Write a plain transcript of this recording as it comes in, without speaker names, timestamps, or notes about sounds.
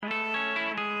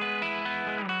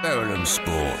Verulam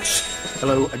Sport.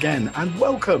 Hello again and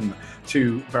welcome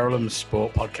to Verulam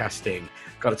Sport podcasting.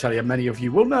 Got to tell you, many of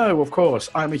you will know, of course,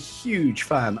 I'm a huge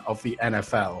fan of the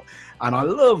NFL and I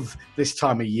love this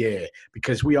time of year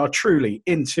because we are truly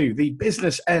into the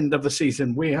business end of the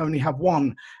season. We only have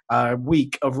one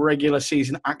week of regular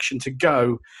season action to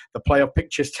go. The playoff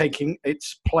picture's taking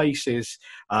its places,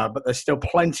 but there's still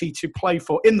plenty to play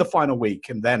for in the final week.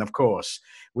 And then, of course,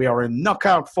 we are in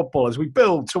knockout football as we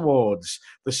build towards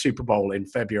the Super Bowl in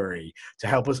February. To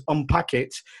help us unpack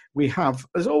it, we have,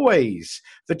 as always,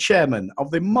 the chairman of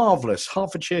the marvellous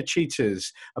Hertfordshire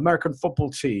Cheetahs American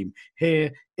football team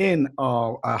here in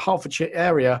our Hertfordshire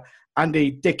area,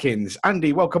 Andy Dickins.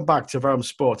 Andy, welcome back to Verulam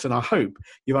Sport, and I hope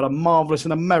you've had a marvellous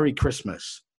and a Merry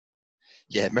Christmas.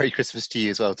 Yeah, Merry Christmas to you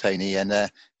as well, Tony, and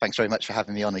thanks very much for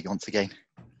having me on once again.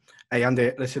 Hey,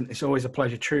 Andy, listen, it's always a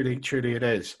pleasure. Truly, truly it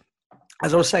is.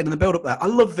 As I was saying in the build-up there, I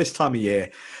love this time of year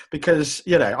because,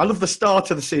 you know, I love the start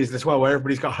of the season as well, where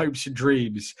everybody's got hopes and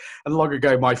dreams. And long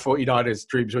ago, my 49ers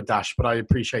dreams were dashed, but I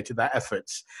appreciated their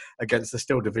efforts against the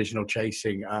still divisional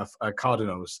chasing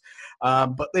Cardinals.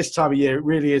 But this time of year, it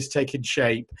really is taking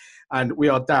shape, and we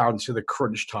are down to the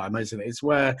crunch time, isn't it? It's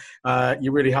where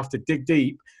you really have to dig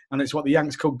deep, and it's what the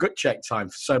Yanks call gut check time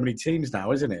for so many teams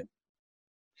now, isn't it?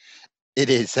 It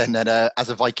is, and as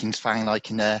a Vikings fan, I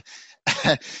can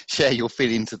share your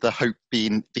feelings of the hope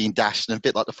being dashed, and a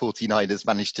bit like the 49ers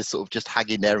managed to sort of just hang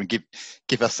in there and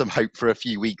give us some hope for a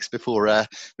few weeks before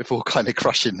kind of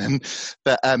crushing them.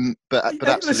 But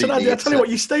absolutely, listen, Andy, I tell you what,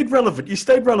 you stayed relevant. You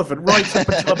stayed relevant right up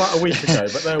until about a week ago.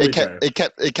 But there we go. It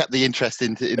kept the interest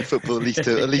in football at least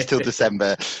till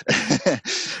December.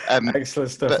 Excellent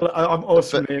stuff. I'm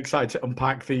awesomely excited to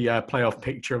unpack the playoff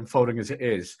picture unfolding as it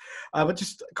is. But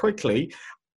just quickly,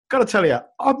 got to tell you,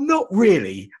 I'm not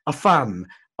really a fan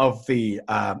of the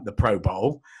Pro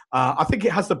Bowl. I think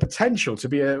it has the potential to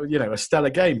be a stellar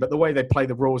game, but the way they play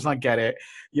the rules, and I get it,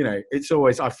 it's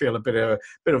always, I feel, a bit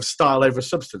of style over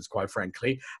substance, quite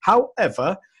frankly.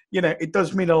 However, it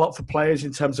does mean a lot for players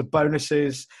in terms of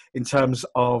bonuses, in terms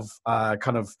of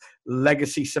kind of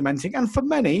legacy cementing, and for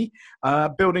many,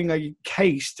 building a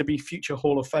case to be future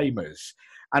Hall of Famers.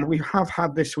 And we have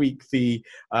had this week the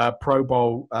Pro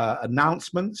Bowl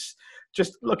announcements.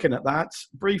 Just looking at that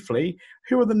briefly,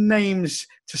 who are the names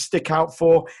to stick out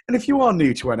for? And if you are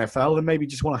new to NFL and maybe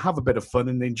just want to have a bit of fun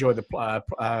and enjoy the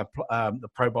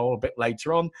Pro Bowl a bit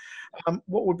later on,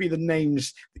 what would be the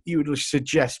names that you would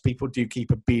suggest people do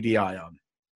keep a beady eye on?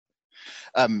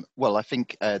 Well, I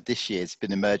think this year's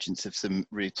been emergence of some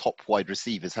really top wide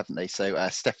receivers, haven't they? So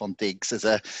Stephon Diggs, as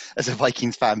a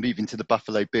Vikings fan, moving to the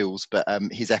Buffalo Bills, but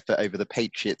his effort over the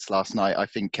Patriots last night, I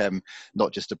think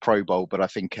not just a Pro Bowl, but I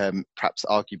think perhaps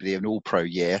arguably an All-Pro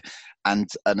year. And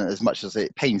as much as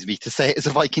it pains me to say it as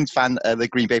a Vikings fan, the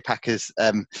Green Bay Packers,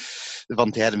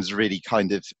 Devontae Adams really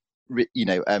kind of,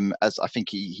 as I think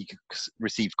he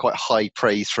received quite high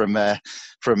praise from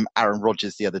Aaron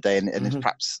Rodgers the other day, and has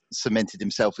perhaps cemented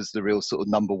himself as the real sort of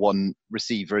number one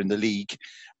receiver in the league.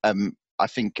 I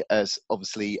think as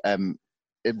obviously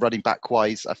running back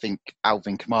wise, I think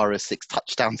Alvin Kamara 6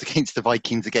 touchdowns against the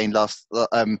Vikings again last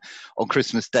on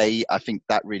Christmas Day. I think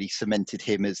that really cemented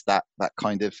him as that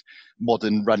kind of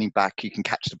modern running back who can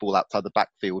catch the ball outside the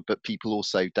backfield, but people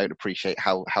also don't appreciate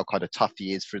how kind of tough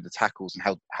he is through the tackles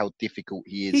and how difficult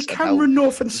he is. He can run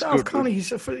north and south, can't he?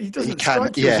 He doesn't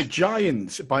strike you as a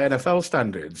giant by NFL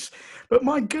standards, but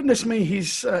my goodness me,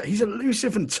 he's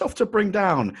elusive and tough to bring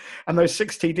down. And those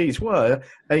 6 TDs were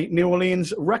a New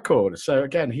Orleans record. So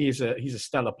again, he's a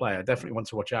stellar player. Definitely one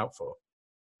to watch out for.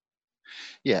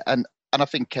 Yeah, and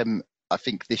I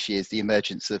think this year's the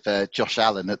emergence of Josh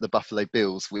Allen at the Buffalo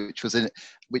Bills, which was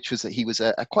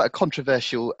quite a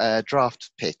controversial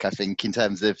draft pick. I think in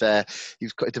terms of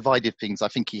he's quite divided things. I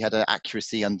think he had an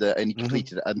accuracy and he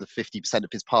completed under 50% of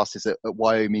his passes at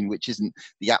Wyoming, which isn't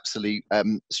the absolute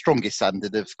strongest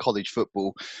standard of college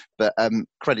football. But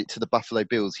credit to the Buffalo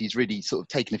Bills, he's really sort of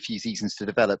taken a few seasons to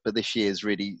develop, but this year is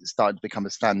really starting to become a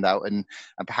standout and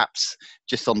perhaps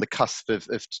just on the cusp of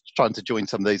trying to join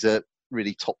some of those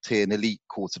really top tier and elite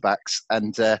quarterbacks.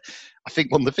 And I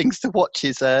think one of the things to watch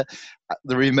is the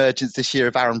reemergence this year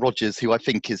of Aaron Rodgers, who I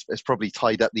think has probably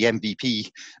tied up the MVP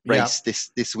race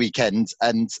this weekend,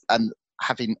 and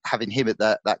having him at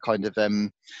that kind of sort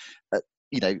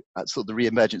of the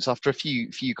reemergence after a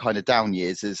few kind of down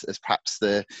years as perhaps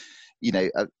the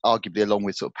arguably along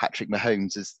with sort of Patrick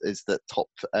Mahomes as the top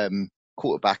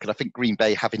quarterback. And I think Green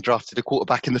Bay, having drafted a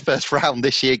quarterback in the first round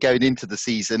this year going into the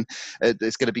season,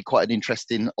 there's going to be quite an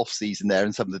interesting off season there,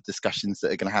 and some of the discussions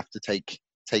that are going to have to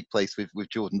take place with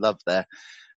Jordan Love there.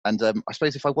 I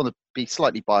suppose if I want to be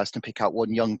slightly biased and pick out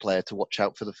one young player to watch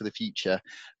out for the future,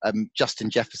 Justin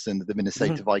Jefferson of the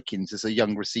Minnesota Vikings is a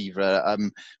young receiver.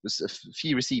 Was a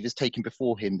few receivers taken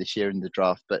before him this year in the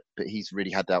draft, but he's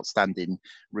really had an outstanding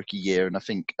rookie year. And I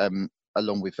think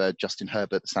along with Justin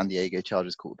Herbert, the San Diego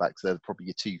Chargers quarterbacks, they're probably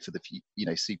your two for the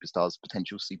superstars,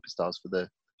 potential superstars for the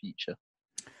future.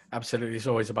 Absolutely. It's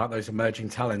always about those emerging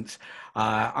talents.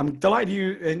 I'm delighted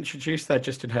you introduced there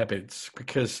Justin Herbert,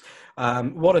 because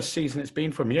what a season it's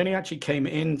been for him. He only actually came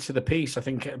into the piece, I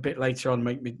think, a bit later on,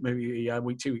 maybe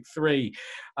week 2, week 3.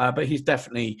 But he's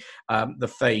definitely the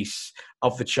face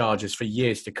of the Chargers for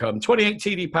years to come. 28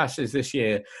 TD passes this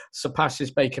year, surpasses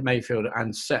Baker Mayfield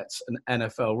and sets an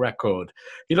NFL record.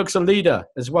 He looks a leader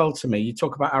as well to me. You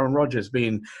talk about Aaron Rodgers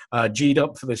being G'd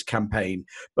up for this campaign,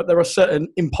 but there are certain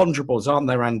imponderables, aren't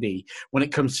there, Andy, when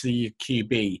it comes to the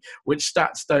QB, which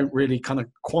stats don't really kind of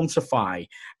quantify.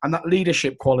 And that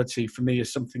leadership quality for me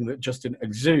is something that Justin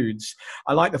exudes.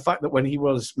 I like the fact that when he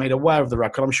was made aware of the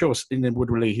record, I'm sure in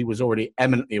Woodley he was already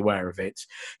eminently aware of it.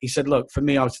 He said, look, for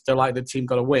me, I was delighted the team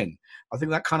got a win. I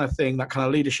think that kind of thing, that kind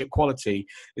of leadership quality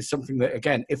is something that,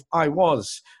 again, if I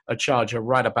was a Charger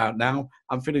right about now,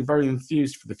 I'm feeling very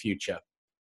enthused for the future.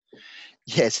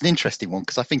 Yeah, it's an interesting one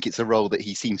because I think it's a role that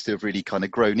he seems to have really kind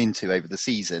of grown into over the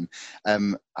season.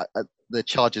 The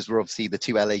Chargers were obviously the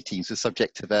two LA teams were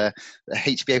subject to the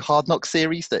HBO Hard Knocks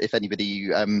series that if anybody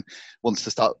wants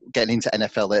to start getting into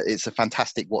NFL, it's a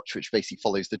fantastic watch which basically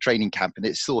follows the training camp, and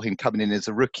it saw him coming in as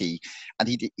a rookie, and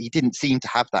he didn't seem to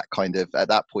have that kind of, at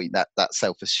that point, that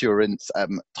self-assurance.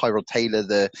 Tyrod Taylor,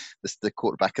 the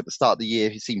quarterback at the start of the year,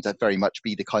 he seemed to very much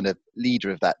be the kind of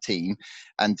leader of that team,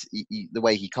 and the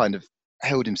way he kind of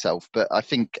held himself. But I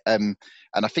think and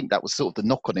I think that was sort of the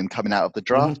knock on him coming out of the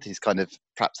draft, his kind of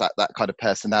perhaps that kind of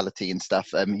personality and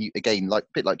stuff. He, again, a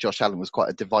bit like Josh Allen, was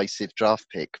quite a divisive draft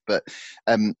pick, but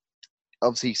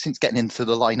obviously since getting into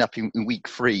the lineup in week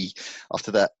 3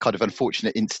 after that kind of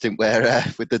unfortunate incident where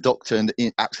with the doctor and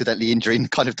accidentally injuring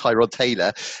kind of Tyrod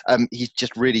Taylor, he's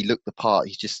just really looked the part.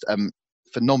 He's just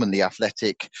phenomenally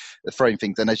athletic, throwing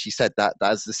things, and as you said, that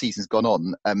as the season's gone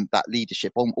on, that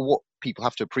leadership on what people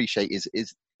have to appreciate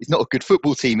is not a good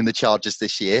football team in the Chargers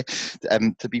this year.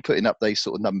 To be putting up those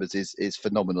sort of numbers is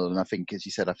phenomenal, and I think, as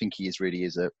you said, I think he really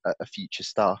is a future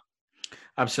star.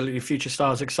 Absolutely, future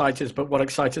stars excite us, but what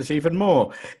excites us even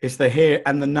more is the here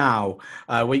and the now.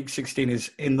 Week 16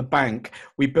 is in the bank.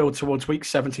 We build towards week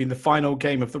 17, the final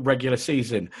game of the regular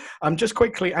season. Just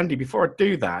quickly, Andy, before I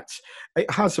do that, it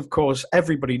has, of course,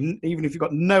 everybody, even if you've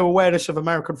got no awareness of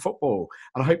American football,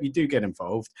 and I hope you do get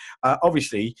involved,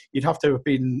 obviously, you'd have to have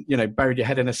been, buried your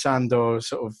head in the sand or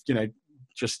sort of,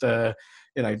 just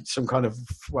some kind of,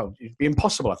 well, it'd be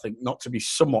impossible, I think, not to be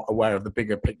somewhat aware of the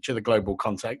bigger picture, the global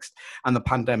context, and the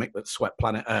pandemic that swept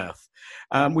planet Earth.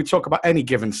 We talk about any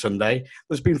given Sunday.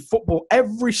 There's been football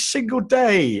every single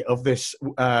day of this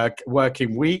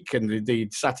working week, and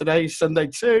indeed Saturday, Sunday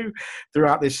too,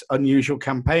 throughout this unusual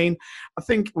campaign. I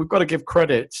think we've got to give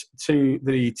credit to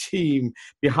the team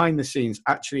behind the scenes,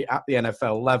 actually at the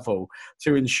NFL level,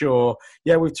 to ensure,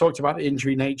 we've talked about the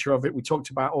injury nature of it, we talked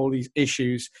about all these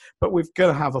issues, but we've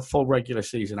going to have a full regular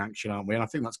season action, aren't we? And I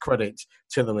think that's credit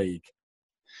to the league.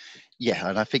 Yeah,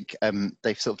 and I think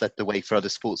they've sort of led the way for other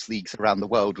sports leagues around the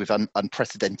world with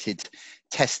unprecedented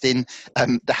testing.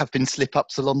 There have been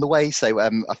slip-ups along the way, so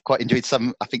I've quite enjoyed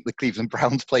some. I think the Cleveland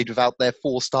Browns played without their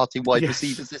 4 starting wide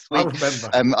receivers this week. I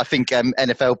remember. I think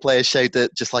NFL players showed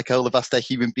that, just like all of us, they're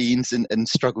human beings and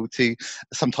struggle to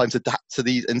sometimes adapt to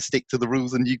these and stick to the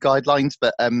rules and new guidelines.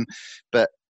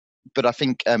 But I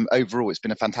think overall it's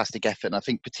been a fantastic effort, and I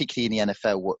think particularly in the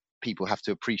NFL, what people have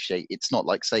to appreciate, it's not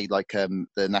like, say,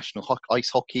 the national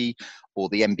ice hockey or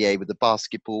the NBA with the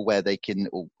basketball, where they can,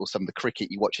 or some of the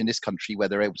cricket you watch in this country, where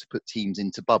they're able to put teams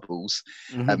into bubbles.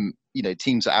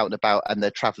 Teams are out and about, and they're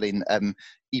travelling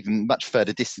even much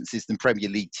further distances than Premier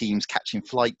League teams, catching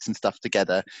flights and stuff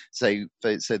together. So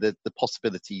the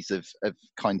possibilities of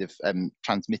kind of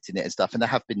transmitting it and stuff, and there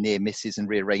have been near misses and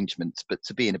rearrangements, but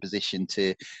to be in a position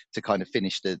to kind of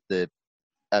finish the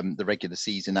regular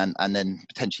season and then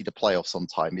potentially the playoffs on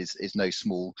time is no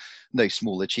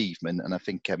small achievement. And I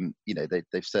think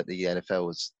they've certainly, the NFL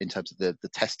has, in terms of the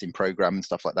testing program and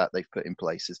stuff like that they've put in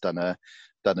place, has done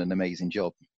an amazing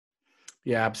job.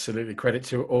 Yeah, absolutely. Credit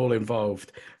to all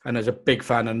involved. And as a big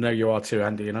fan, I know you are too,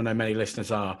 Andy, and I know many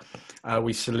listeners are,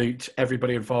 we salute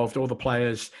everybody involved, all the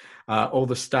players, all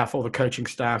the staff, all the coaching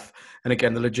staff, and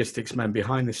again, the logistics men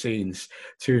behind the scenes,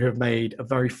 to have made a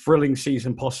very thrilling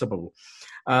season possible.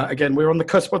 Again, we're on the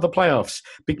cusp of the playoffs.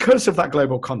 Because of that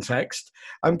global context,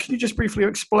 can you just briefly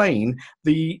explain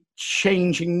the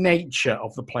changing nature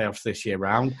of the playoffs this year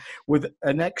round with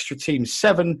an extra team?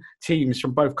 7 teams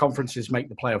from both conferences make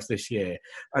the playoffs this year.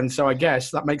 And so I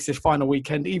guess that makes this final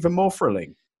weekend even more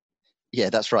thrilling. Yeah,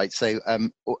 that's right. So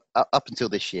up until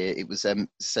this year, it was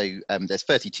there's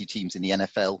 32 teams in the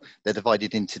NFL. They're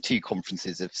divided into 2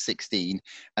 conferences of 16,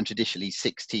 and traditionally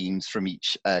 6 teams from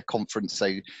each conference.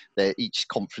 So each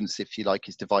conference, if you like,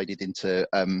 is divided into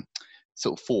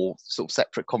 4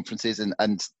 separate conferences,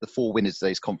 and the 4 winners of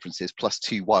those conferences plus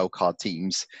 2 wildcard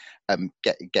teams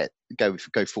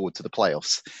go forward to the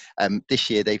playoffs. This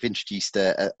year, they've introduced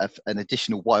an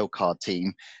additional wildcard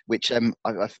team, which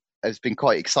has been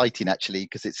quite exciting actually,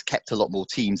 because it's kept a lot more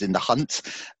teams in the hunt.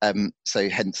 So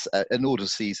hence an order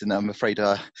season. I'm afraid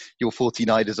your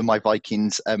 49ers and my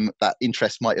Vikings, that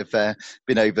interest might have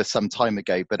been over some time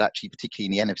ago, but actually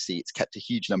particularly in the NFC, it's kept a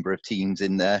huge number of teams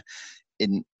in there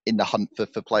in the hunt for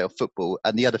playoff football.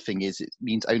 And the other thing is, it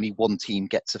means only one team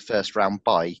gets a first round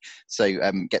bye, so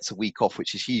gets a week off,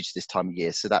 which is huge this time of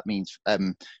year. So that means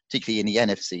particularly in the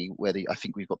NFC, where I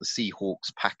think we've got the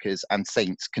Seahawks, Packers and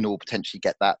Saints can all potentially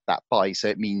get that bye. So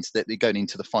it means that they're going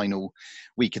into the final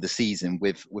week of the season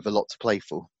with a lot to play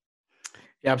for.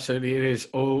 Yeah, absolutely. It is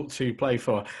all to play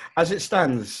for. As it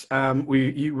stands,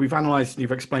 we've analysed and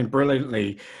you've explained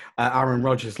brilliantly Aaron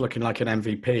Rodgers looking like an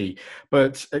MVP.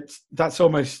 But that's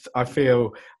almost, I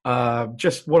feel,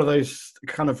 just one of those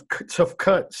kind of tough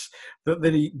cuts that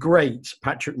the great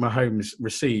Patrick Mahomes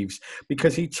receives,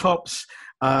 because he tops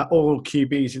all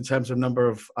QBs in terms of number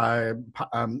of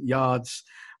yards.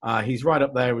 He's right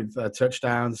up there with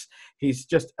touchdowns. He's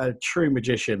just a true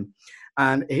magician.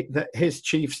 And his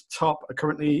Chiefs top are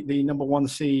currently the number 1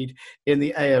 seed in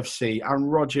the AFC. Aaron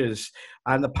Rodgers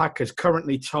and the Packers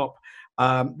currently top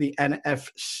the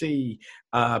NFC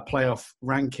playoff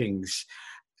rankings.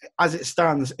 As it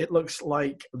stands, it looks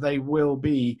like they will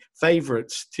be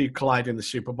favourites to collide in the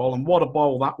Super Bowl. And what a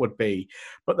bowl that would be.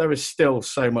 But there is still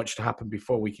so much to happen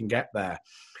before we can get there.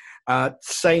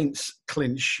 Saints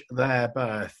clinch their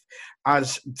berth,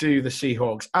 as do the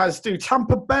Seahawks, as do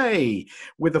Tampa Bay,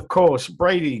 with, of course,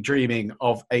 Brady dreaming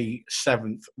of a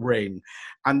 7th ring.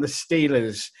 And the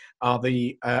Steelers are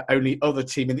the only other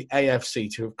team in the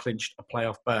AFC to have clinched a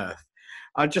playoff berth.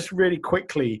 I just really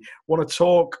quickly want to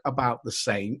talk about the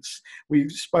Saints.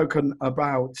 We've spoken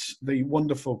about the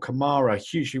wonderful Kamara,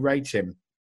 hugely rate him.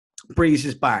 Breeze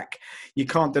is back. You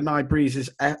can't deny Breeze's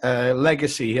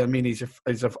legacy. I mean, he's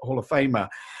a Hall of Famer.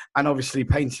 And obviously,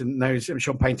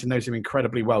 Sean Payton knows him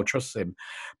incredibly well, trusts him.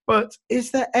 But is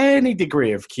there any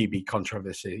degree of QB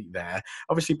controversy there?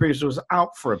 Obviously, Breeze was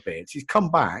out for a bit. He's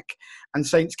come back, and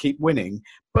Saints keep winning.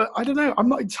 But I don't know. I'm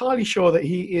not entirely sure that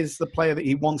he is the player that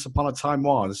he once upon a time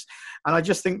was. And I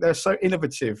just think they're so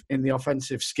innovative in the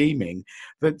offensive scheming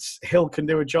that Hill can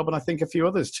do a job, and I think a few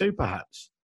others too, perhaps.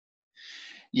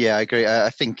 Yeah, I agree. I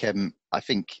think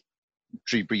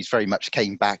Drew Brees very much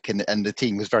came back, and the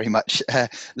team was very much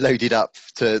loaded up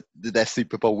to their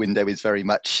Super Bowl window is very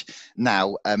much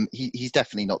now. He's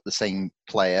definitely not the same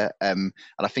player, and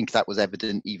I think that was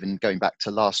evident even going back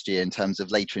to last year in terms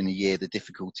of later in the year, the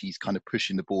difficulties kind of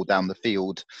pushing the ball down the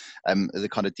field, the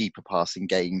kind of deeper passing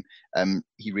game.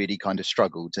 He really kind of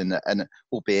struggled, and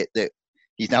albeit that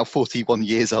he's now 41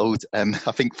 years old.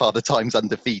 I think Father Time's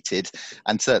undefeated,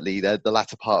 and certainly the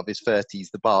latter part of his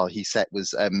 30s, the bar he set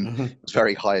was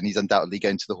very high, and he's undoubtedly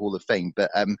going to the Hall of Fame.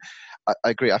 But I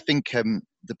agree. I think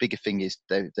the bigger thing is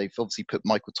they've obviously put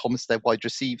Michael Thomas, their wide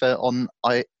receiver, on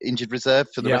injured reserve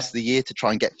for the rest of the year to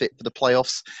try and get fit for the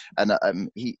playoffs. And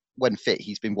when fit,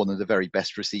 he's been one of the very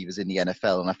best receivers in the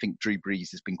NFL, and I think Drew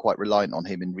Brees has been quite reliant on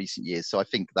him in recent years. So I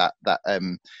think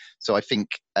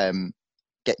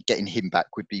getting him back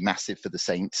would be massive for the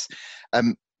Saints.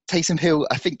 Taysom Hill,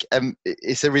 I think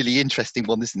it's a really interesting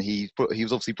one, isn't he? He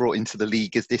was obviously brought into the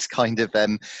league as this kind of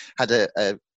had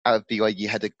out of BYU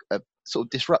had a sort of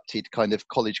disrupted kind of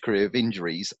college career of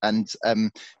injuries, and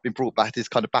been brought back as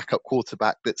kind of backup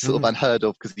quarterback that's sort of unheard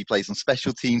of, because he plays on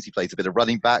special teams, he plays a bit of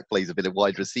running back, plays a bit of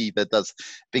wide receiver,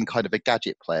 been kind of a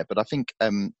gadget player. But I think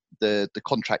the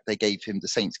contract they gave him, the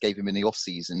Saints gave him in the off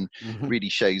season, really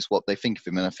shows what they think of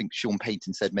him. And I think Sean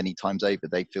Payton said many times over,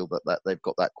 they feel that they've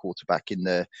got that quarterback in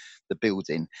the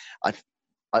building.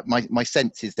 My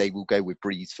sense is they will go with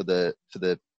Breeze for the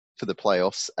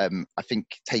playoffs. I think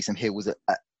Taysom Hill was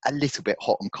a little bit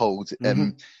hot and cold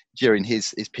during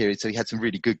his period, so he had some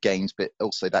really good games, but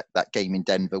also that game in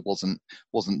Denver wasn't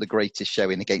the greatest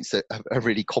showing against a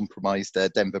really compromised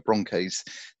Denver Broncos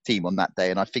team on that day.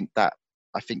 And I think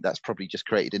that's probably just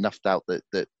created enough doubt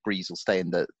that Breeze will stay in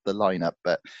the lineup.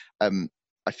 But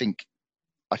I think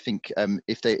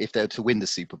if they were to win the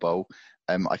Super Bowl,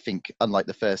 I think unlike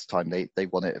the first time they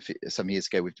won it some years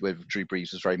ago where Drew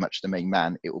Brees was very much the main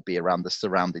man, it will be around the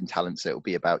surrounding talents. It will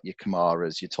be about your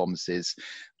Kamaras, your Thomases,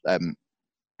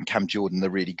 Cam Jordan, the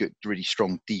really good, really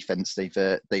strong defense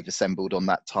they've assembled on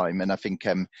that time. And I think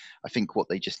what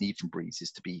they just need from Brees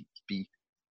is to be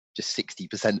just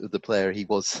 60% of the player he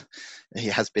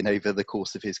has been over the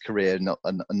course of his career,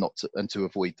 and to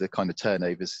avoid the kind of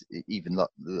turnovers. Even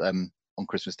on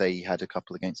Christmas Day, he had a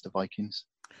couple against the Vikings.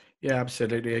 Yeah,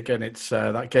 absolutely. Again, it's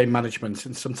that game management,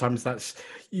 and sometimes that's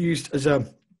used as a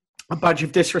badge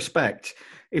of disrespect.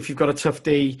 If you've got a tough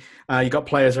D, you've got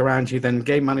players around you, then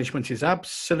game management is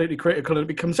absolutely critical, and it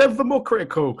becomes ever more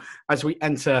critical as we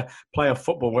enter playoff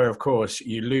football, where, of course,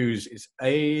 you lose. It's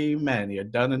amen. You're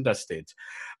done and dusted.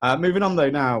 Moving on, though,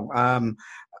 now.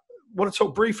 Want to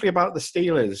talk briefly about the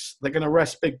Steelers. They're going to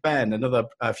rest Big Ben, another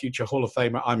future Hall of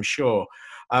Famer, I'm sure.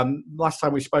 Last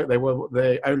time we spoke, they were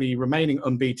the only remaining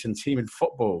unbeaten team in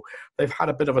football. They've had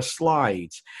a bit of a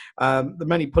slide. The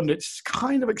many pundits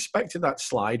kind of expected that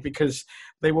slide because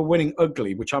they were winning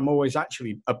ugly, which I'm always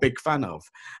actually a big fan of.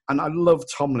 And I love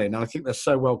Tomlin, and I think they're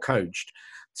so well coached.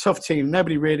 Tough team.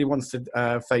 Nobody really wants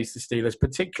to face the Steelers,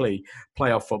 particularly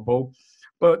playoff football.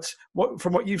 But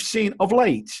from what you've seen of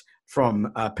late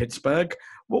from Pittsburgh,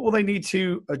 what will they need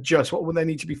to adjust? What will they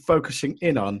need to be focusing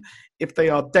in on if they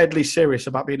are deadly serious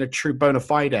about being a true bona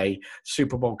fide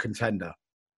Super Bowl contender?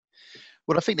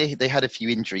 Well, I think they had a few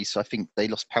injuries, so I think they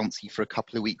lost Pouncey for a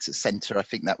couple of weeks at centre. I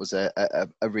think that was a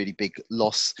really big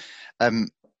loss.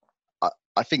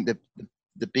 I think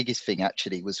the biggest thing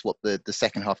actually was what the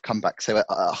second half comeback. So at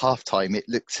halftime, it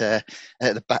looked a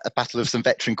battle of some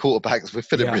veteran quarterbacks with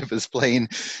Phillip Rivers playing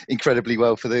incredibly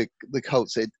well for the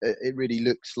Colts. It really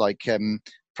looked like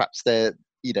perhaps the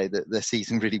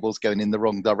season really was going in the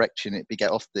wrong direction. It began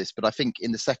off this, but I think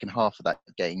in the second half of that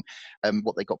game,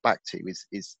 what they got back to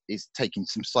is taking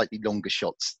some slightly longer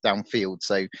shots downfield.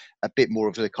 So a bit more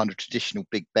of a kind of traditional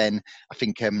Big Ben. I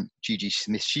think Juju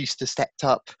Smith-Schuster stepped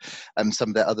up. Some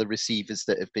of the other receivers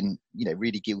that have been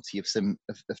really guilty of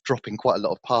dropping quite a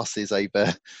lot of passes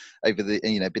over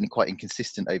the been quite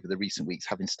inconsistent over the recent weeks,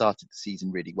 having started the season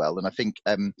really well. And I think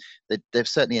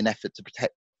there's certainly an effort to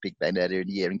protect Big Ben earlier in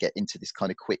the year and get into this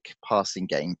kind of quick passing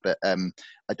game, but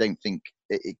I don't think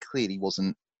it clearly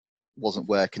wasn't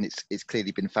working. It's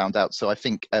clearly been found out. So I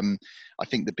think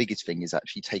the biggest thing is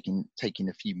actually taking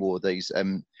a few more of those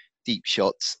deep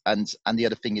shots, and the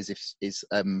other thing is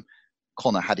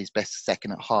Connor had his best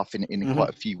second half in quite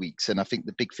a few weeks, and I think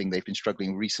the big thing they've been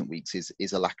struggling in recent weeks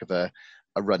is a lack of a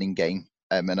running game,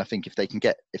 and I think if they can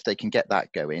get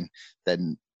that going,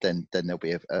 then there'll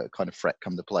be a kind of threat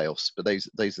come the playoffs. But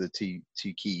those are the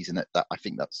two keys, and that I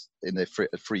think that's in the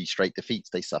three straight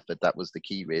defeats they suffered. That was the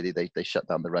key, really. They shut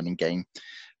down the running game,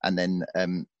 and then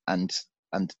and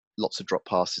lots of drop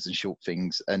passes and short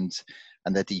things, and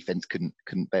their defense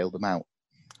couldn't bail them out.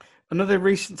 Another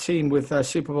recent team with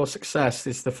Super Bowl success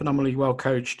is the phenomenally well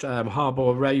coached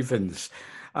Harbaugh Ravens.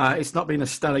 It's not been a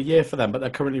stellar year for them, but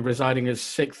they're currently residing as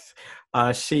sixth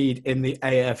seed in the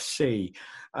AFC.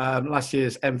 Last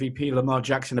year's MVP, Lamar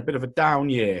Jackson, a bit of a down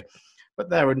year, but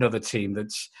they're another team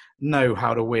that know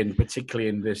how to win, particularly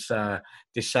in this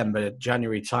December,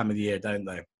 January time of the year, don't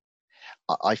they?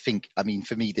 I think,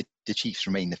 for me, the Chiefs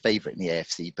remain the favourite in the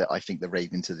AFC, but I think the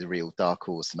Ravens are the real dark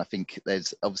horse. And I think there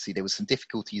was some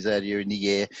difficulties earlier in the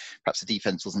year. Perhaps the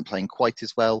defence wasn't playing quite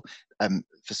as well.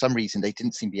 For some reason, they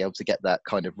didn't seem to be able to get that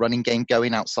kind of running game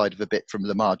going outside of a bit from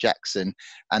Lamar Jackson,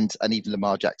 and even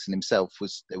Lamar Jackson himself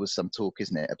there was some talk,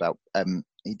 isn't it, about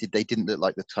they didn't look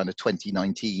like the kind of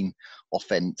 2019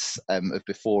 offense of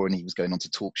before, and he was going on to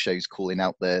talk shows calling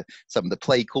out some of the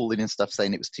play calling and stuff,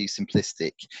 saying it was too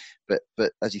simplistic.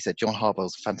 But as you said, John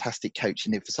Harbaugh's a fantastic coach,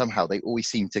 and somehow they always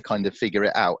seem to kind of figure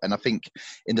it out. And I think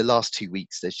in the last 2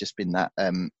 weeks, there's just been that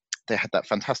they had that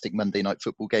fantastic Monday night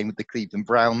football game with the Cleveland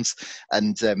Browns,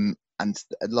 and the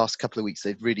last couple of weeks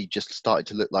they've really just started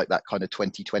to look like that kind of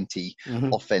 2020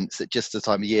 offense at just the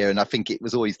time of year. And I think it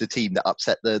was always the team that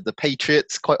upset the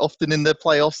Patriots quite often in the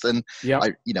playoffs, and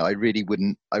I really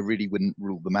wouldn't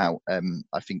rule them out.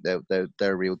 I think they're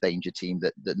a real danger team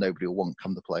that nobody will want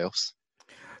come the playoffs.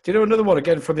 Do you know another one,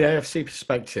 again, from the AFC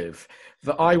perspective,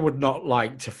 that I would not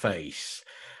like to face?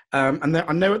 And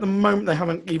I know at the moment they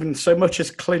haven't even so much as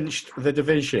clinched the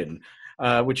division,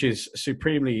 which is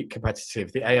supremely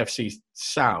competitive, the AFC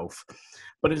South.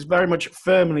 But it's very much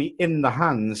firmly in the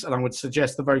hands, and I would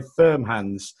suggest the very firm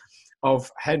hands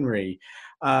of Henry.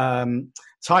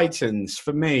 Titans,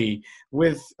 for me,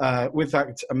 with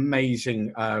that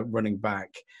amazing running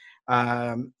back,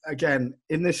 Again,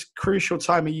 in this crucial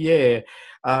time of year,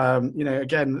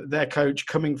 again, their coach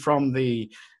coming from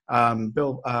the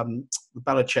Bill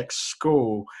Belichick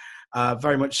school,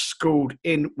 very much schooled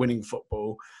in winning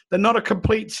football. They're not a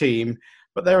complete team,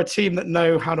 but they're a team that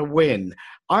know how to win.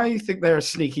 I think they're a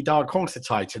sneaky dark horse, the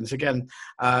Titans. Again,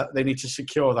 they need to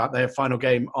secure that. Their final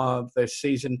game of the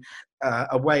season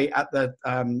away at the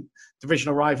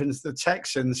divisional rivals, the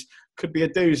Texans, could be a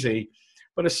doozy.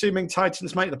 But assuming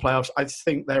Titans make the playoffs, I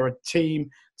think they're a team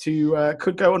to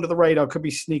could go under the radar, could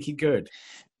be sneaky good.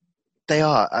 They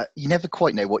are. You never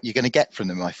quite know what you're going to get from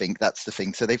them. I think that's the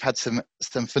thing. So they've had some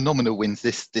phenomenal wins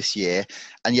this year,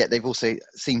 and yet they've also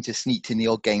seemed to sneak in the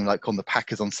odd game, like on the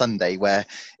Packers on Sunday, where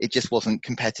it just wasn't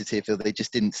competitive, or they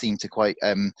just didn't seem to quite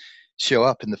show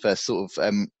up in the first sort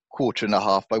of quarter and a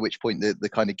half. By which point the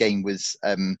kind of game was.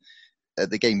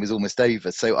 The game was almost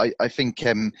over. So I think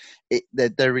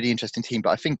they're a really interesting team,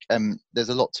 but I think there's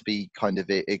a lot to be kind of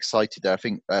excited there. I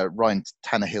think Ryan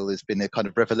Tannehill has been a kind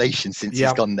of revelation since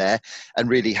he's gone there, and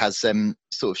really has sort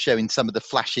of showing some of the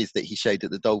flashes that he showed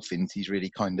at the Dolphins. He's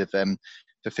really kind of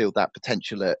fulfilled that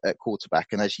potential at quarterback.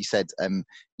 And as you said,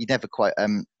 he never quite,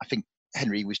 I think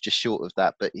Henry was just short of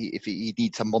that, but if he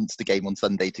needs a monster game on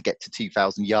Sunday to get to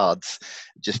 2,000 yards,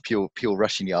 just pure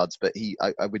rushing yards. But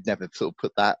I would never sort of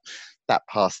put that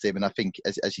past him. And I think,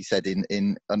 as you said,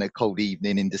 in on a cold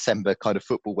evening in December kind of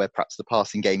football, where perhaps the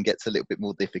passing game gets a little bit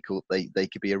more difficult, they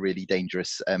could be a really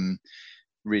dangerous,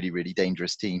 really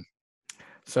dangerous team.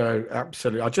 So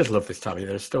absolutely, I just love this time.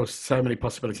 There's still so many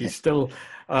possibilities. Still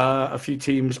a few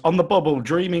teams on the bubble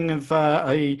dreaming of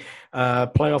a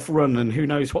playoff run, and who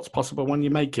knows what's possible when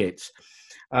you make it.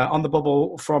 On the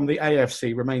bubble from the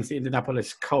AFC remains the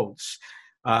Indianapolis Colts,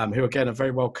 who again are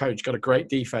very well coached, got a great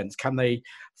defense. Can they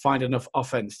find enough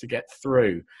offense to get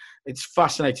through? It's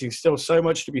fascinating. Still so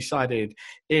much to be decided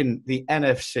in the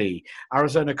NFC.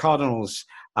 Arizona Cardinals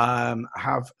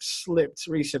have slipped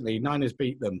recently. Niners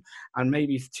beat them, and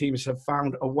maybe teams have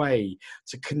found a way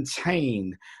to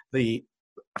contain the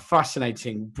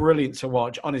fascinating, brilliant to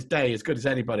watch on his day, as good as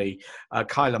anybody,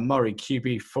 Kyler Murray,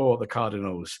 QB for the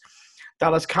Cardinals.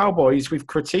 Dallas Cowboys, we've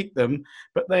critiqued them,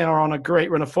 but they are on a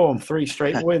great run of form. 3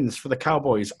 straight wins for the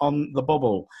Cowboys on the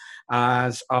bubble,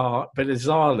 as are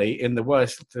bizarrely in the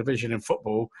worst division in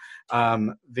football,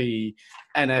 the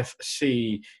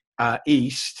NFC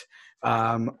East,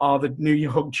 are the New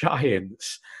York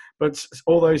Giants. But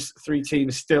all those 3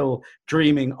 teams still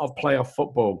dreaming of playoff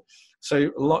football.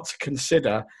 So a lot to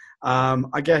consider.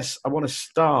 I guess I want to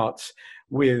start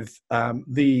with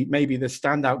maybe the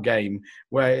standout game,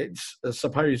 where it's, I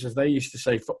suppose, as they used to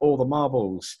say, for all the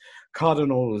marbles,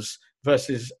 Cardinals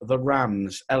versus the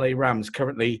Rams. LA Rams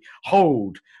currently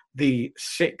hold the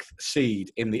 6th seed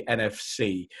in the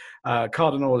NFC.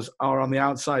 Cardinals are on the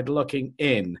outside looking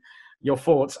in. Your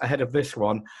thoughts ahead of this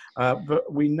one?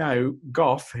 But we know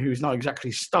Goff, who's not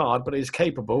exactly starred, but is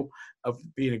capable of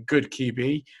being a good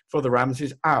QB for the Rams,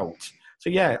 is out. So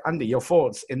yeah, Andy, your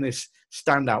thoughts in this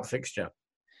standout fixture?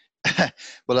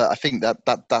 Well, I think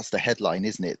that's the headline,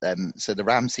 isn't it? So the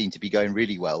Rams seem to be going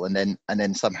really well, and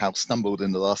then somehow stumbled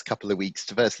in the last couple of weeks,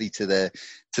 firstly to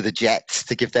the Jets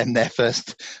to give them their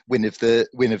first win of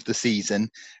the season,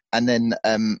 and then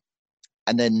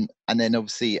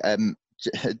obviously.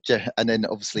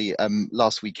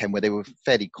 Last weekend, where they were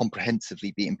fairly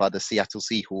comprehensively beaten by the Seattle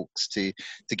Seahawks to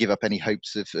give up any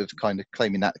hopes of kind of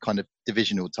claiming that kind of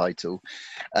divisional title.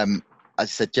 As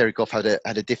I said, Jared Goff had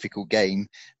a difficult game,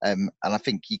 and I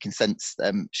think you can sense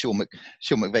Sean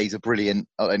McVay's a brilliant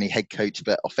not only head coach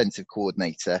but offensive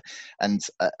coordinator, and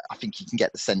I think you can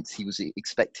get the sense he was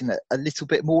expecting a little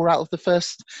bit more out of the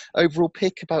first overall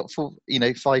pick, for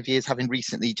 5 years, having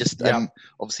recently just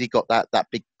obviously got that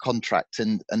big contract,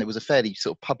 and it was a fairly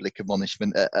sort of public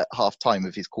admonishment at half time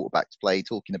of his quarterback's play,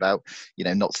 talking about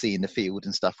not seeing the field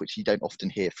and stuff, which you don't often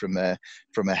hear from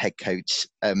a head coach.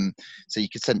 So you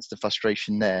could sense the frustration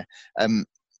there. And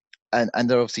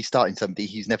they're obviously starting somebody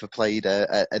who's never played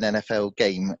an NFL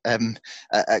game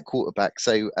at quarterback.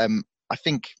 So I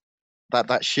think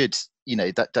that should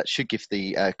that should give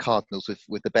the Cardinals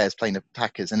with the Bears playing the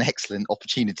Packers an excellent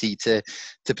opportunity to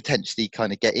potentially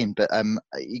kind of get in. But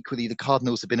equally, the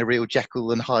Cardinals have been a real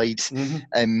Jekyll and Hyde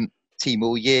team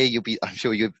all year. I'm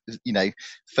sure you're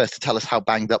first to tell us how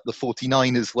banged up the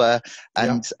 49ers were,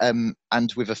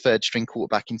 and with a third string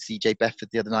quarterback in CJ Beathard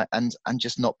the other night, and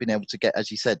just not being able to get,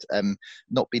 as you said,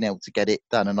 not being able to get it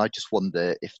done. And I just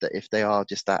wonder if they are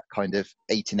just that kind of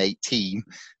 8-8 team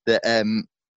that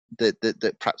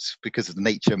that perhaps because of the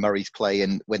nature of Murray's play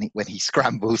and when he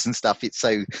scrambles and stuff, it's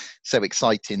so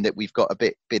exciting that we've got a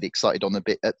bit excited on a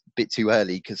bit too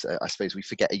early, because I suppose we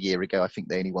forget a year ago I think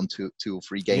they only won two or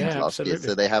three games last year,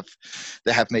 so they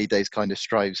have made those kind of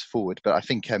strides forward. But I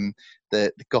think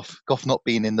the Goff not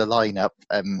being in the lineup,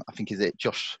 I think, is it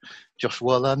Josh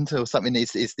Warland or something,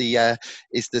 is the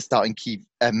starting key,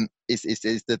 is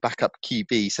the backup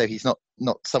QB. So he's not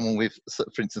someone with,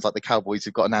 for instance, like the Cowboys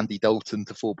who've got an Andy Dalton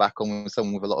to fall back on, with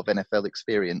someone with a lot of NFL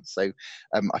experience. So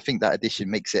I think that addition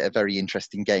makes it a very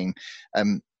interesting game.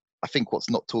 I think what's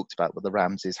not talked about with the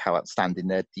Rams is how outstanding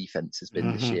their defense has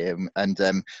been this year. And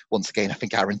once again, I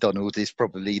think Aaron Donald is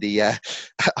probably the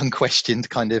unquestioned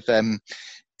kind of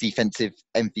defensive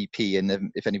MVP.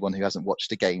 And if anyone who hasn't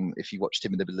watched a game, if you watched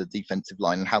him in the middle of the defensive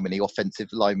line and how many offensive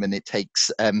linemen it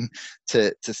takes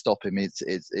to stop him,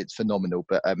 it's phenomenal.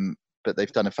 But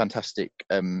they've done a fantastic.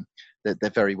 They're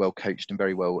very well coached and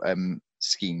very well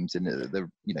schemed, and they're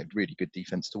really good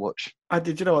defense to watch.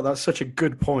 Did you know what? That's such a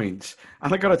good point.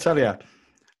 And I got to tell you,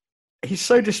 he's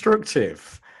so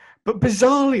destructive. But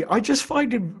bizarrely, I just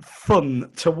find him fun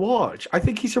to watch. I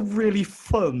think he's a really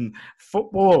fun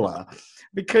footballer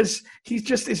because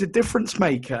is a difference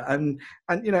maker. And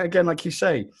again, like you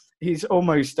say, he's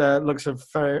almost looks a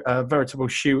veritable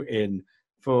shoot-in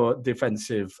for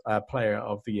defensive player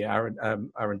of the year,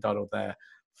 Aaron Donald there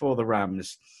for the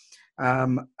Rams.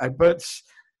 But,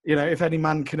 if any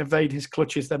man can evade his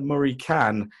clutches, then Murray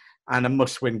can. And a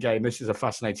must-win game. This is a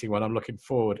fascinating one. I'm looking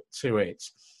forward to it.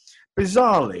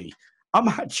 Bizarrely, I'm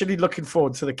actually looking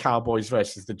forward to the Cowboys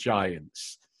versus the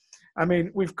Giants. I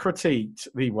mean, we've critiqued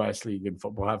the worst league in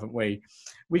football, haven't we?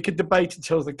 We could debate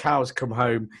until the cows come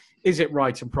home. Is it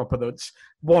right and proper that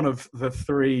one of the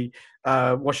three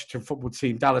Washington football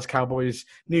team, Dallas Cowboys,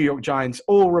 New York Giants,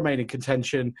 all remain in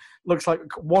contention? Looks like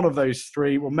one of those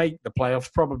three will make the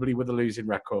playoffs, probably with a losing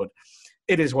record.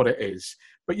 It is what it is.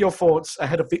 But your thoughts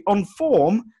ahead of the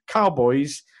on-form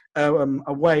Cowboys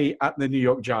away at the New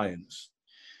York Giants?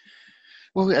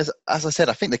 Well, as I said,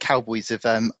 I think the Cowboys have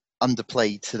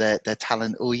underplayed to their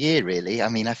talent all year, really. I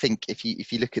mean, I think if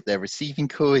you look at their receiving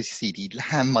core, CD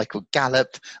Lamb, Michael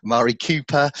Gallup, Amari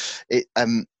Cooper,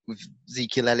 with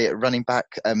Ezekiel Elliott running back,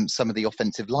 some of the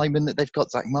offensive linemen that they've got,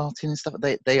 Zach Martin and stuff,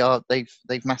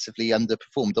 they've massively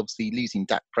underperformed. Obviously, losing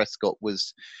Dak Prescott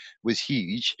was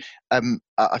huge.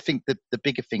 I think the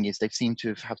bigger thing is they've seemed to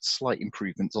have had slight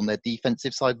improvements on their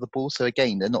defensive side of the ball. So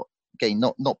again, they're not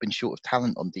been short of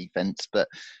talent on defense, but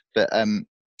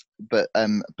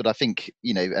I think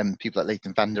people like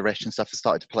Leighton Van Der Esch and stuff have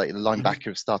started to play. The linebacker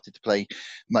have started to play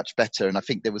much better, and I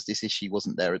think there was this issue,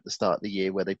 wasn't there, at the start of the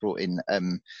year where they brought in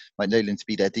Mike Nolan to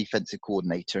be their defensive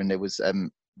coordinator, and there was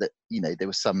there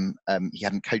was some he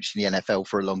hadn't coached in the NFL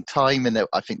for a long time, and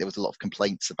I think there was a lot of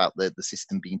complaints about the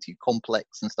system being too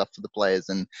complex and stuff for the players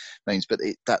and names. But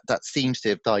that seems to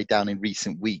have died down in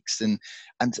recent weeks, and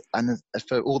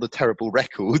for all the terrible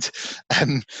record,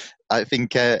 I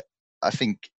think.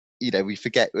 We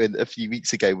forget a few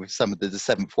weeks ago with some of the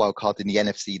seventh wild card in the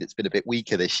NFC that's been a bit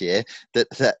weaker this year,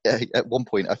 that at one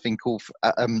point I think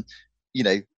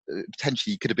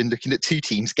potentially you could have been looking at two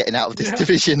teams getting out of this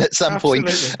division at some point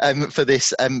for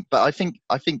this. But I think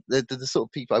the sort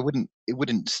of people it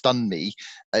wouldn't stun me,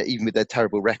 even with their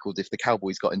terrible record, if the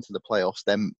Cowboys got into the playoffs,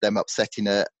 them upsetting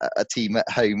a team at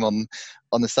home on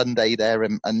a Sunday there,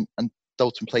 and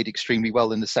Dalton played extremely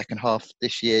well in the second half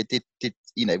this year.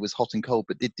 Was hot and cold,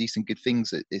 but did do some good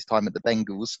things at his time at the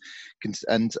Bengals.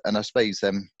 And I suppose,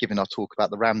 given our talk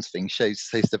about the Rams thing, shows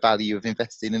the value of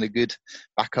investing in a good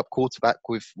backup quarterback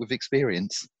with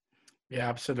experience. Yeah,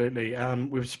 absolutely.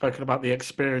 We've spoken about the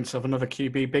experience of another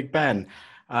QB, Big Ben.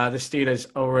 The Steelers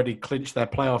already clinched their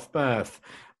playoff berth.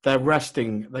 They're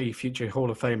resting the future Hall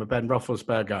of Famer Ben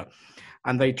Roethlisberger,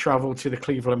 and they travel to the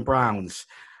Cleveland Browns.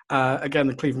 Again,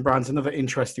 the Cleveland Browns, another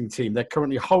interesting team. They're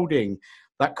currently holding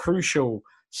that crucial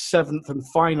seventh and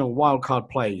final wildcard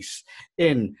place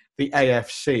in the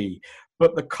AFC.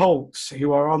 But the Colts,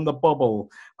 who are on the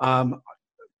bubble,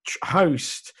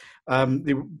 host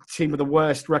the team with the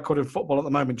worst record in football at the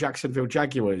moment, Jacksonville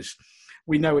Jaguars.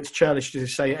 We know it's churlish to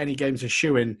say any game's a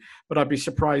shoo-in, but I'd be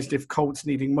surprised if Colts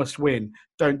needing must win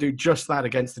don't do just that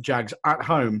against the Jags at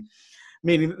home,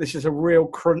 meaning that this is a real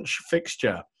crunch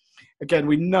fixture. Again,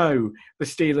 we know the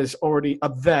Steelers already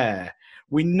are there.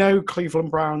 We know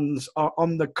Cleveland Browns are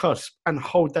on the cusp and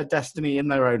hold their destiny in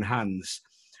their own hands.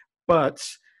 But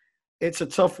it's a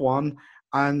tough one,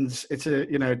 and it's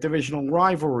a divisional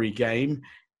rivalry game.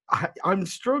 I'm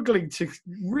struggling to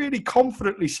really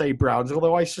confidently say Browns,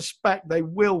 although I suspect they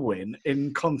will win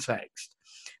in context.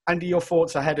 Andy, your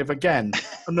thoughts ahead of, again,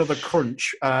 another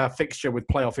crunch fixture with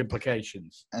playoff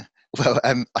implications? Well,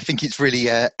 I think it's really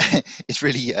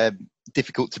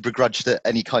difficult to begrudge that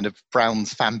any kind of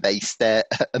Browns fan base there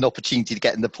an opportunity to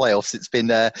get in the playoffs. It's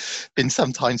been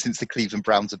some time since the Cleveland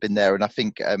Browns have been there, and I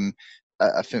think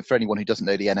for anyone who doesn't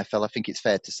know the NFL, I think it's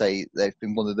fair to say they've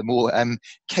been one of the more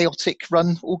chaotic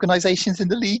run organisations in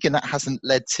the league, and that hasn't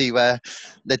led to a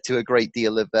great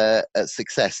deal of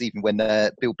success. Even when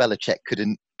Bill Belichick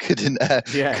couldn't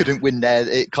win there,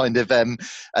 it kind of and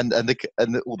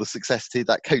all the success to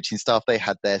that coaching staff they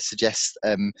had there suggests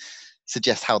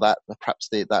how that perhaps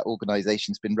that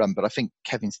organisation's been run. But I think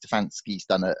Kevin Stefanski's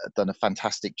done a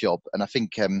fantastic job, and I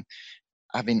think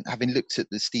having looked at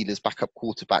the Steelers' backup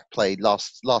quarterback play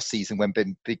last season when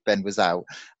Big Ben was out,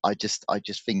 I just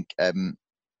think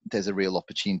there's a real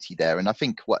opportunity there. And I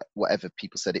think whatever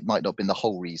people said, it might not have been the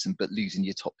whole reason, but losing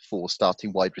your top 4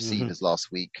 starting wide receivers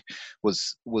last week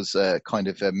was kind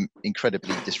of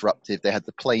incredibly disruptive. They had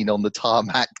the plane on the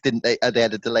tarmac, didn't they? They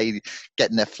had a delay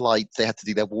getting their flights. They had to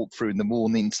do their walkthrough in the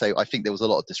morning. So I think there was a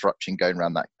lot of disruption going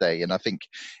around that day. And I think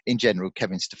in general,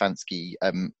 Kevin Stefanski,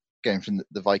 going from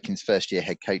the Vikings' first year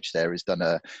head coach there, has done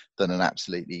an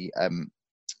absolutely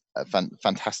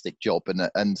fantastic job,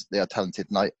 and they are talented.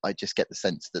 And I just get the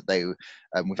sense that they,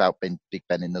 without Big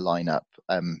Ben in the lineup,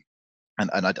 and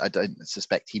I don't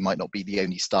suspect he might not be the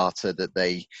only starter that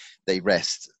they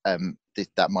rest.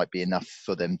 That might be enough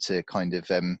for them to kind of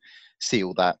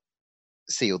seal that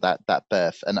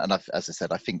berth. And as I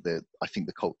said, I think the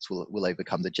Colts will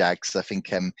overcome the Jags. I think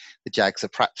the Jags are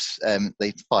perhaps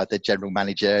they fired their general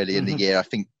manager early in the year. I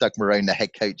think Doug Marrone, the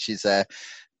head coach,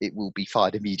 it will be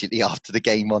fired immediately after the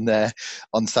game on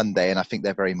Sunday. And I think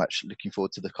they're very much looking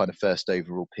forward to the kind of first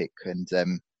overall pick and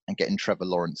getting Trevor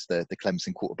Lawrence, the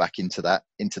Clemson quarterback, into that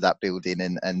building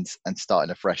and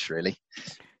starting afresh, really.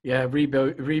 Yeah,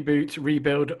 rebuild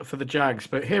for the Jags.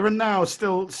 But here and now,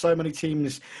 still so many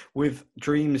teams with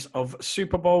dreams of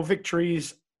Super Bowl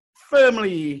victories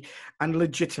firmly and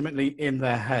legitimately in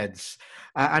their heads.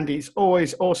 Andy, it's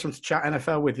always awesome to chat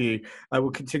NFL with you.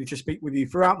 We'll continue to speak with you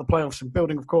throughout the playoffs and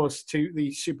building, of course, to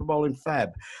the Super Bowl in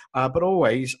Feb. But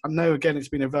always, I know, again, it's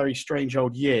been a very strange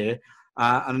old year.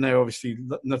 And I know, obviously,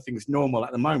 nothing's normal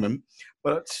at the moment,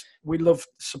 but we love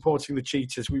supporting the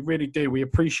Cheetahs. We really do. We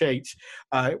appreciate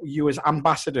you as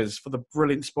ambassadors for the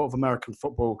brilliant sport of American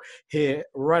football here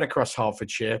right across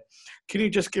Hertfordshire. Can you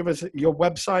just give us your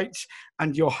website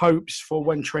and your hopes for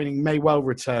when training may well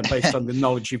return based on the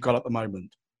knowledge you've got at the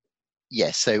moment?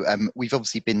 Yes, so we've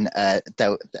obviously been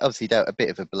dealt a bit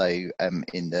of a blow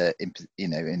in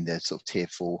the sort of tier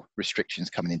 4 restrictions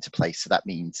coming into place. So that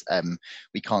means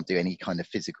we can't do any kind of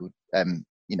physical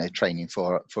training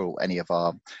for any of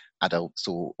our adults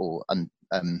or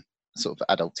sort of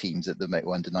adult teams at the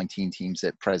under 19 teams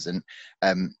at present.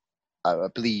 I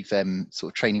believe sort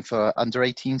of training for under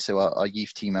 18, so our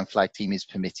youth team and flag team is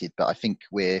permitted, but I think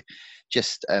we're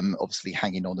just obviously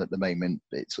hanging on at the moment.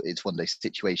 It's one of those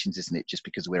situations, isn't it? Just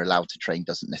because we're allowed to train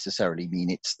doesn't necessarily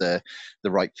mean it's the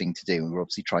right thing to do, and we're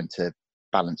obviously trying to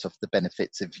balance off the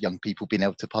benefits of young people being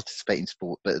able to participate in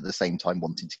sport, but at the same time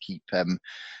wanting to keep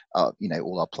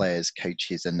all our players,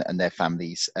 coaches and their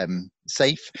families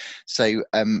safe. So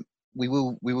we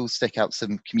will stick out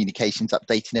some communications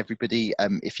updating everybody.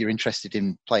 If you're interested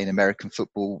in playing American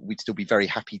football, we'd still be very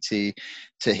happy to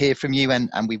hear from you, and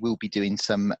we will be doing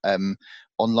some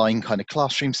online kind of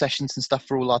classroom sessions and stuff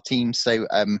for all our teams. So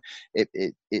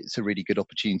it's a really good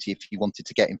opportunity if you wanted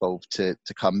to get involved to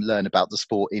come learn about the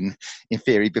sport in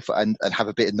theory before and have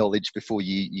a bit of knowledge before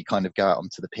you kind of go out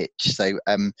onto the pitch. So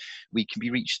we can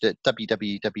be reached at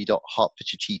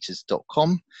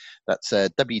www.hertfordshirecheetahs.com. That's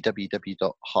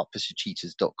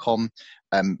www.hertfordshirecheetahs.com.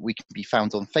 We can be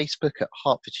found on Facebook at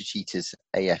Hertfordshire Cheetahs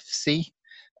AFC.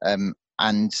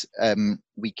 And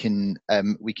we can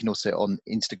also on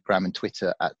Instagram and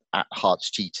Twitter at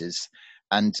Hearts Cheetahs.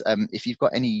 And if you've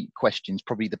got any questions,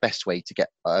 probably the best way to get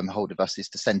hold of us is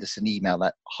to send us an email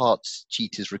at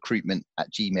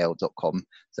heartscheetasrecruitment@gmail.com.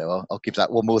 So I'll give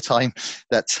that one more time.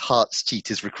 That's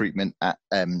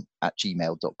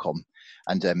heartscheetasrecruitment@gmail.com.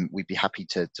 And we'd be happy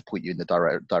to point you in the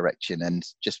direction. And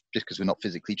just because we're not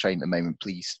physically trained at the moment,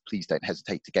 please don't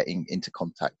hesitate to get into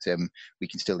contact. We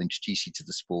can still introduce you to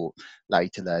the sport, allow you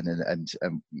to learn, and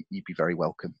you'd be very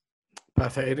welcome.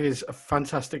 Perfect. It is a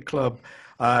fantastic club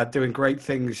doing great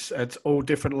things at all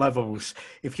different levels.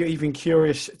 If you're even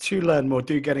curious to learn more,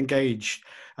 do get engaged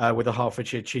with the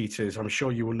Hertfordshire Cheetahs. I'm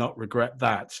sure you will not regret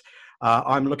that.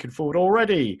 I'm looking forward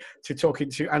already to talking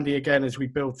to Andy again as we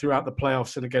build throughout the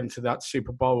playoffs and again to that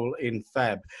Super Bowl in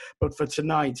Feb. But for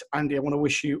tonight, Andy, I want to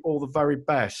wish you all the very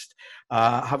best.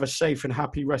 Have a safe and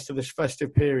happy rest of this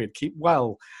festive period. Keep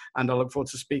well, and I look forward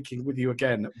to speaking with you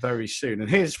again very soon. And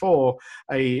here's for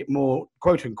a more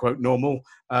quote-unquote normal,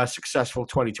 successful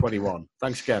 2021.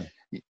 Thanks again.